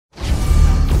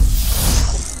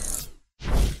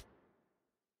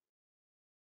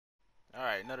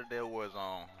Alright, another day was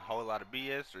on a whole lot of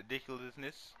BS,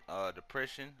 ridiculousness,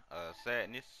 depression,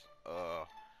 sadness,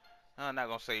 I'm not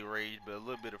gonna say rage, but a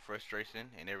little bit of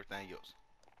frustration and everything else.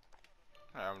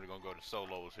 Alright, I'm gonna go to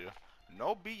solos here.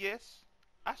 No BS.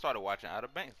 I started watching Outer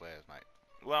Banks last night.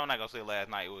 Well, I'm not gonna say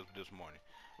last night, it was this morning.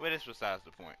 But it's besides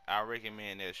the point. I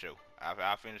recommend that show.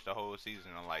 I finished the whole season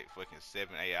in like fucking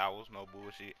 7-8 hours, no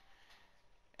bullshit.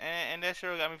 And that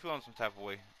show got me feeling some type of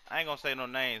way. I ain't gonna say no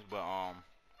names, but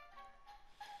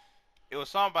it was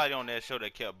somebody on that show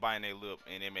that kept biting their lip,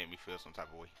 and it made me feel some type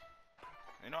of way.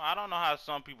 You know, I don't know how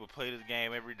some people play this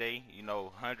game every day. You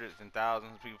know, hundreds and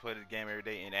thousands of people play this game every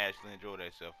day and actually enjoy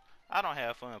themselves. I don't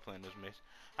have fun playing this mess.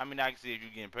 I mean, I can see if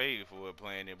you're getting paid for it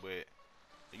playing it, but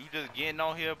you just getting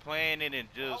on here playing it and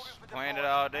just playing it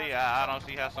all day, I don't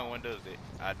see how someone does that.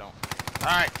 I don't.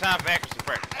 Alright, time for accuracy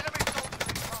practice.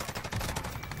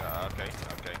 Okay,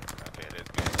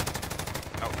 that's good.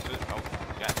 No,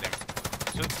 goddamn it.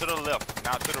 To the left,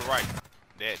 now to the right.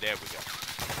 There we go.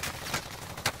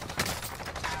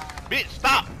 Bitch,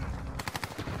 stop!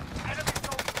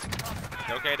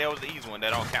 Okay, that was the easy one.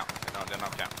 That don't count. That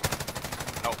don't count.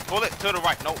 No, pull it to the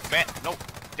right. No, back. No.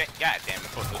 God damn it.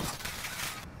 Fuck this.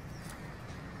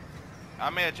 I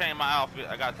may have changed my outfit.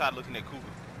 I got tired looking at Cougar.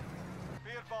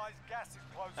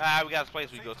 Alright, we got a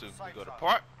place we go to. We go to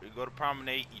Park. We go to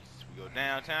Promenade East. We go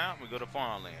downtown. We go to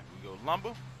Farmland. We go to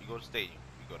Lumber. We go to Stadium.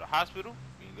 We go to Hospital.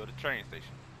 We can go to train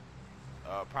station.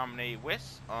 Promenade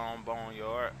West,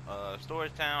 Boneyard,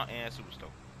 Storage Town, and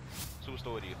Superstore.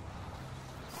 Superstore it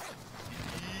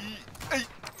is.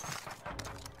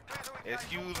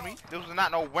 Excuse me. This was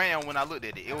not no wham when I looked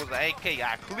at it. It was an AK.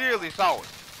 I clearly saw it.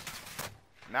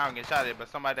 Now I'm getting shot at by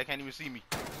somebody that can't even see me.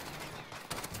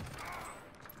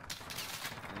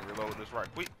 Let me reload this right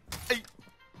quick. Hey.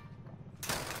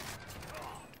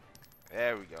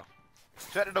 There we go.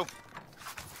 Shut the door.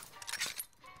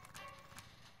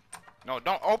 No,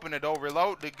 don't open the door.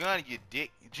 Reload the gun, you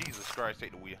dick. Jesus Christ,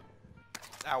 take the wheel.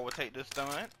 I will take the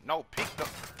stun. No, pick the...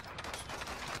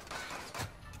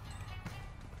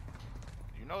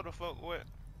 You know the fuck what?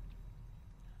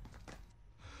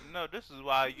 No, this is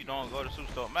why you don't go to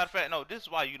Superstore. Matter of fact, no, this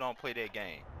is why you don't play that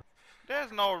game.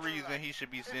 There's no reason he should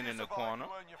be sitting in the corner.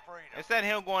 Instead of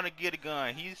him going to get a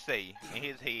gun, he say in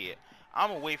his head, I'm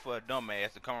gonna wait for a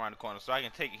dumbass to come around the corner so I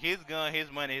can take his gun,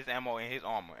 his money, his ammo, and his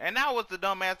armor. And I was the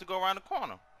dumbass to go around the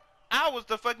corner. I was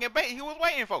the fucking bait he was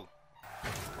waiting for. Yeah,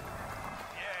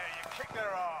 you kicked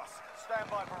their ass. Stand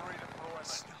by for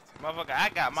redeployment. Motherfucker, I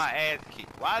got my ass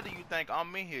kicked. Why do you think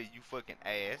I'm in here, you fucking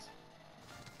ass?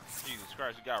 Jesus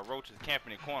Christ, you got roaches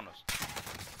camping in corners.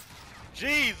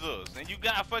 Jesus, and you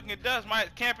got fucking dust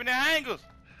mites camping in hangers.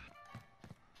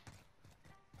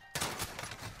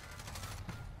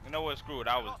 You know what? Screw it.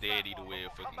 I was dead either way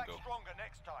it fucking go.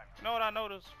 You know what I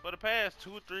noticed? For the past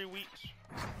 2 or 3 weeks,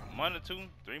 1 or 2,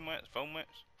 3 months, 4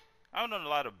 months, I've done a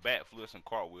lot of backflips and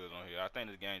cartwheels on here. I think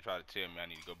this game tried to tell me I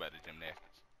need to go back to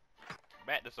gymnastics.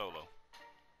 Back to solo.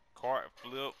 Cart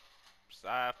flip,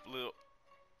 side flip,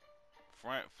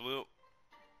 front flip,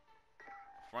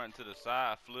 front to the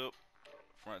side flip,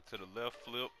 front to the left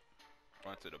flip,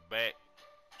 front to the back,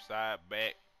 side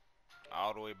back,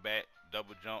 all the way back,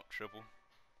 double jump, triple,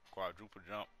 quadruple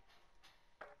jump.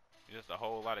 Just a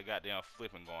whole lot of goddamn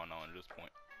flipping going on at this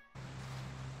point.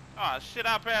 Oh shit,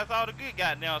 I passed all the good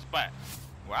goddamn spots.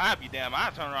 Well, I'd be damn, I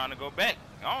turn around and go back.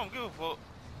 I don't give a fuck.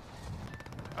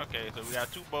 Okay, so we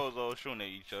got 2 bozos shooting at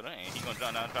each other, and he gonna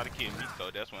jump down and try to kill me. So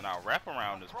that's when I wrap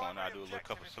around this corner. I do a little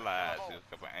couple slides, a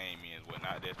couple aiming and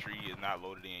whatnot. That tree is not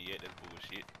loaded in yet. That's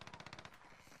bullshit.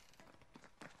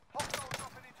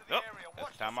 Oh,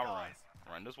 that's the time I run.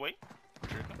 Run this way,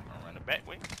 trigger. I run the back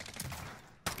way.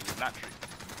 He is not trigger.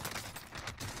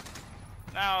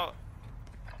 Now,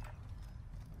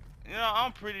 you know,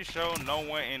 I'm pretty sure no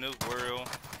one in this world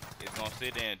is gonna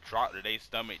sit there and drop to their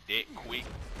stomach that quick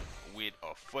with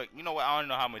a fuck. You know what? I don't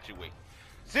know how much you weigh.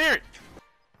 Siri!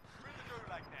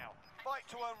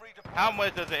 How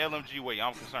much does the LMG weigh?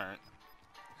 I'm concerned.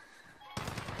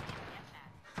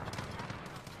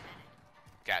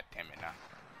 God damn it now.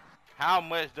 How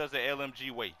much does the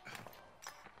LMG weigh?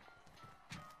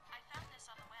 I found this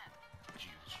on the web.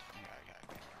 Jesus.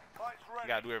 You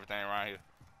gotta do everything around here.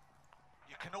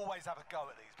 You can always have a go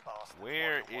at these bastards.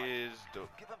 Where is the...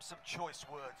 Give them some choice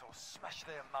words or smash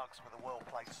their mugs with a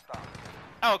well-placed stun.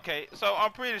 Okay, so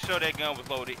I'm pretty sure that gun was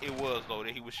loaded. It was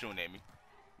loaded. He was shooting at me.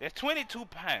 That's 22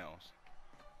 pounds.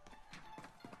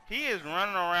 He is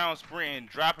running around sprinting,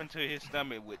 dropping to his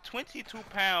stomach with 22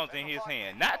 pounds in his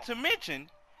hand. Not to mention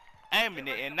aiming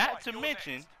it, and not to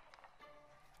mention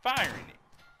firing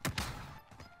it.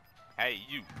 Hey,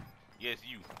 you. Yes,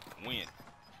 you. Win.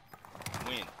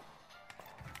 Win.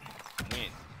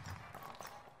 Win.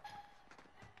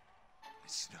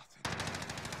 It's nothing.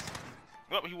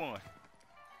 Oh, he won.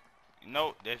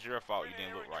 No, that's your fault. You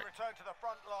didn't look right. Return to the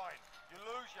front line. You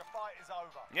lose, your fight is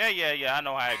over. Yeah. I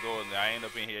know how it goes. I end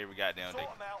up in here every goddamn day.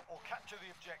 Sort them out or capture the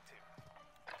objective.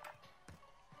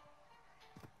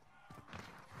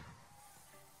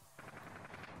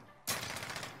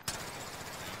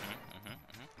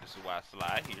 This is why I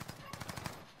slide here.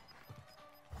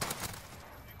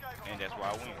 And that's why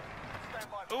I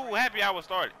win. Ooh, happy hour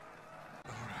started.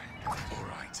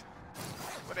 Alright.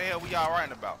 What the hell we all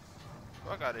writing about?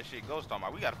 Fuck all that shit Ghost talking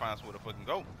about. We gotta find somewhere to fucking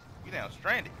go. We down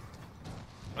stranded.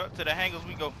 Up to the hangars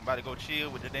we go. About to go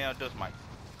chill with the damn dust mites.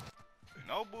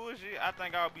 No bullshit. I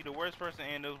think I'll be the worst person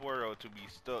in this world to be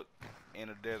stuck in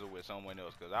a desert with someone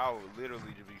else. Cause I would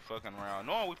literally just be fucking around.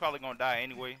 Knowing we probably gonna die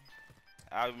anyway.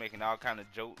 I'll be making all kind of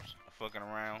jokes, fucking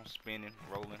around, spinning,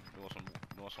 rolling,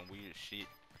 doing some weird shit.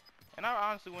 And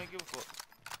I honestly wouldn't give a fuck.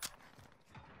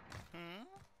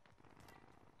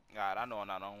 God, I know I'm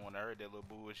not the only one that heard that little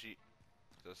bullshit.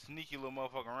 There's a sneaky little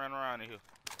motherfucker running around in here.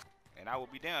 And I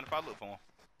would be down if I look for him.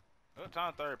 Oh,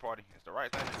 time third party. It's the right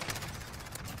thing to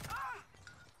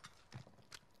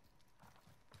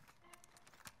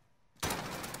do.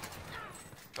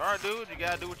 Sorry, dude. You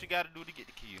gotta do what you gotta do to get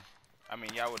the kill. I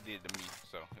mean, y'all would did to me,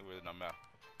 so it really don't matter.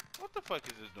 What the fuck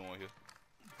is this doing here?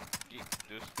 Get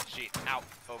this shit out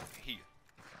of here.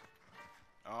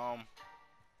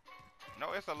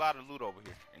 No, it's a lot of loot over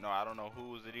here. You know, I don't know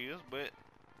whose it is, but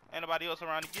ain't nobody else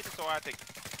around to get it, so I take it.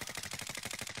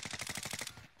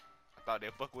 I thought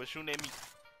that fucker was shooting at me.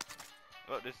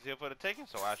 Well, this is here for the taking,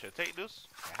 so I should take this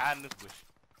and hide in this bush.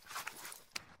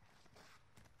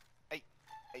 Hey.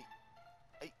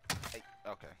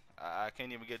 Okay, I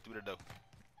can't even get through the door.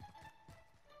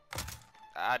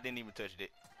 I didn't even touch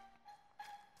it.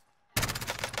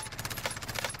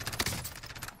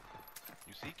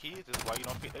 You see, kids, this is why you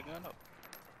don't pick that gun up.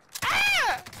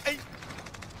 Ah! Hey!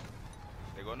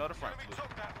 There go another front flip.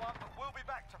 We'll be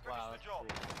back to finish the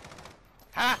job.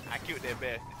 Ha! I killed that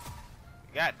bastard.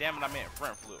 God damn it, I meant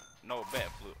front flip. No, back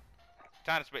flip.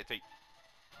 Time to spectate.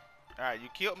 Alright, you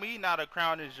killed me, now the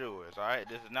crown is yours. Alright,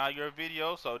 this is now your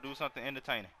video, so do something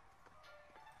entertaining.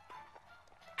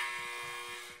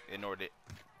 Ignore that.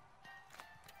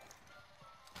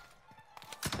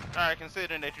 Alright,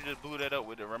 considering that you just blew that up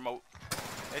with the remote,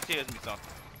 that tells me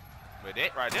something. But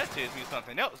that right there tells me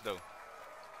something else, though.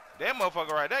 That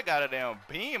motherfucker right there got a damn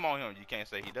beam on him. You can't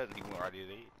say he doesn't. He went right in his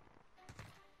head.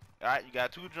 Alright, you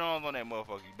got 2 drones on that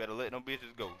motherfucker. You better let them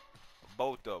bitches go.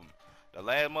 Both of them. The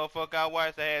last motherfucker I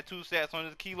watched that had 2 sats on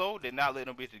his kilo did not let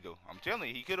them bitches go. I'm telling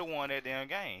you, he could have won that damn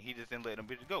game. He just didn't let them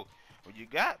bitches go. When you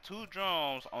got 2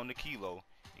 drones on the kilo,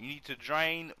 you need to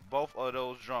drain both of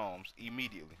those drones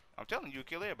immediately. I'm telling you, you'll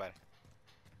kill everybody.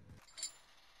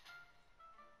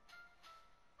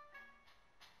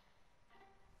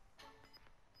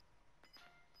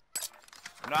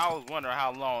 Now I was wondering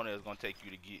how long it was gonna take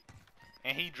you to get.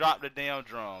 And he dropped the damn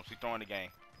drums. He throwing the game.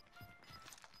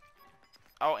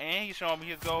 Oh, and he's showing me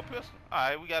his gold pistol.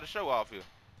 Alright, we got a show off here.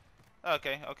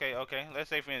 Okay. Let's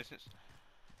say for instance.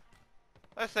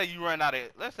 Let's say you run out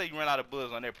of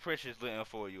bullets on that precious little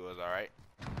M4 of yours, alright?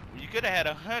 You could have had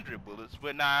 100 bullets,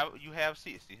 but now you have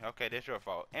 60. Okay, that's your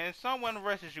fault. And someone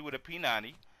rushes you with a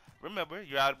P90. Remember,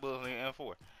 you're out of bullets on your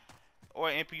M4. Or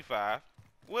MP5.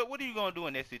 What are you gonna do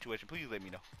in that situation? Please let me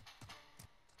know.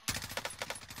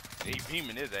 He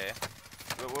beaming his ass.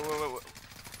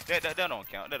 Wait. That don't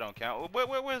count. That don't count.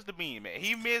 Where's the beam at?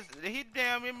 He missed. He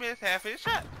missed half his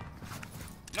shot.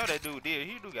 No, that dude did.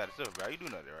 He do got a silver, bro. You do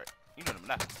know that, right? You know them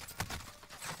not.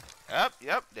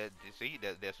 Yep.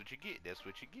 That's what you get. That's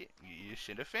what you get. You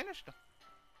should have finished him.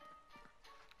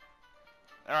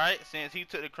 All right. Since he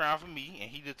took the crown from me and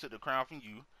he just took the crown from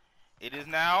you, it is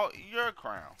now your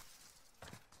crown.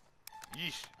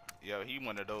 Yeesh. Yeah, he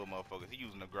one of those motherfuckers. He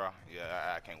using the graw.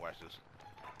 Yeah, I can't watch this.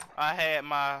 I had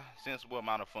my sensible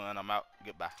amount of fun. I'm out.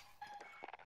 Goodbye.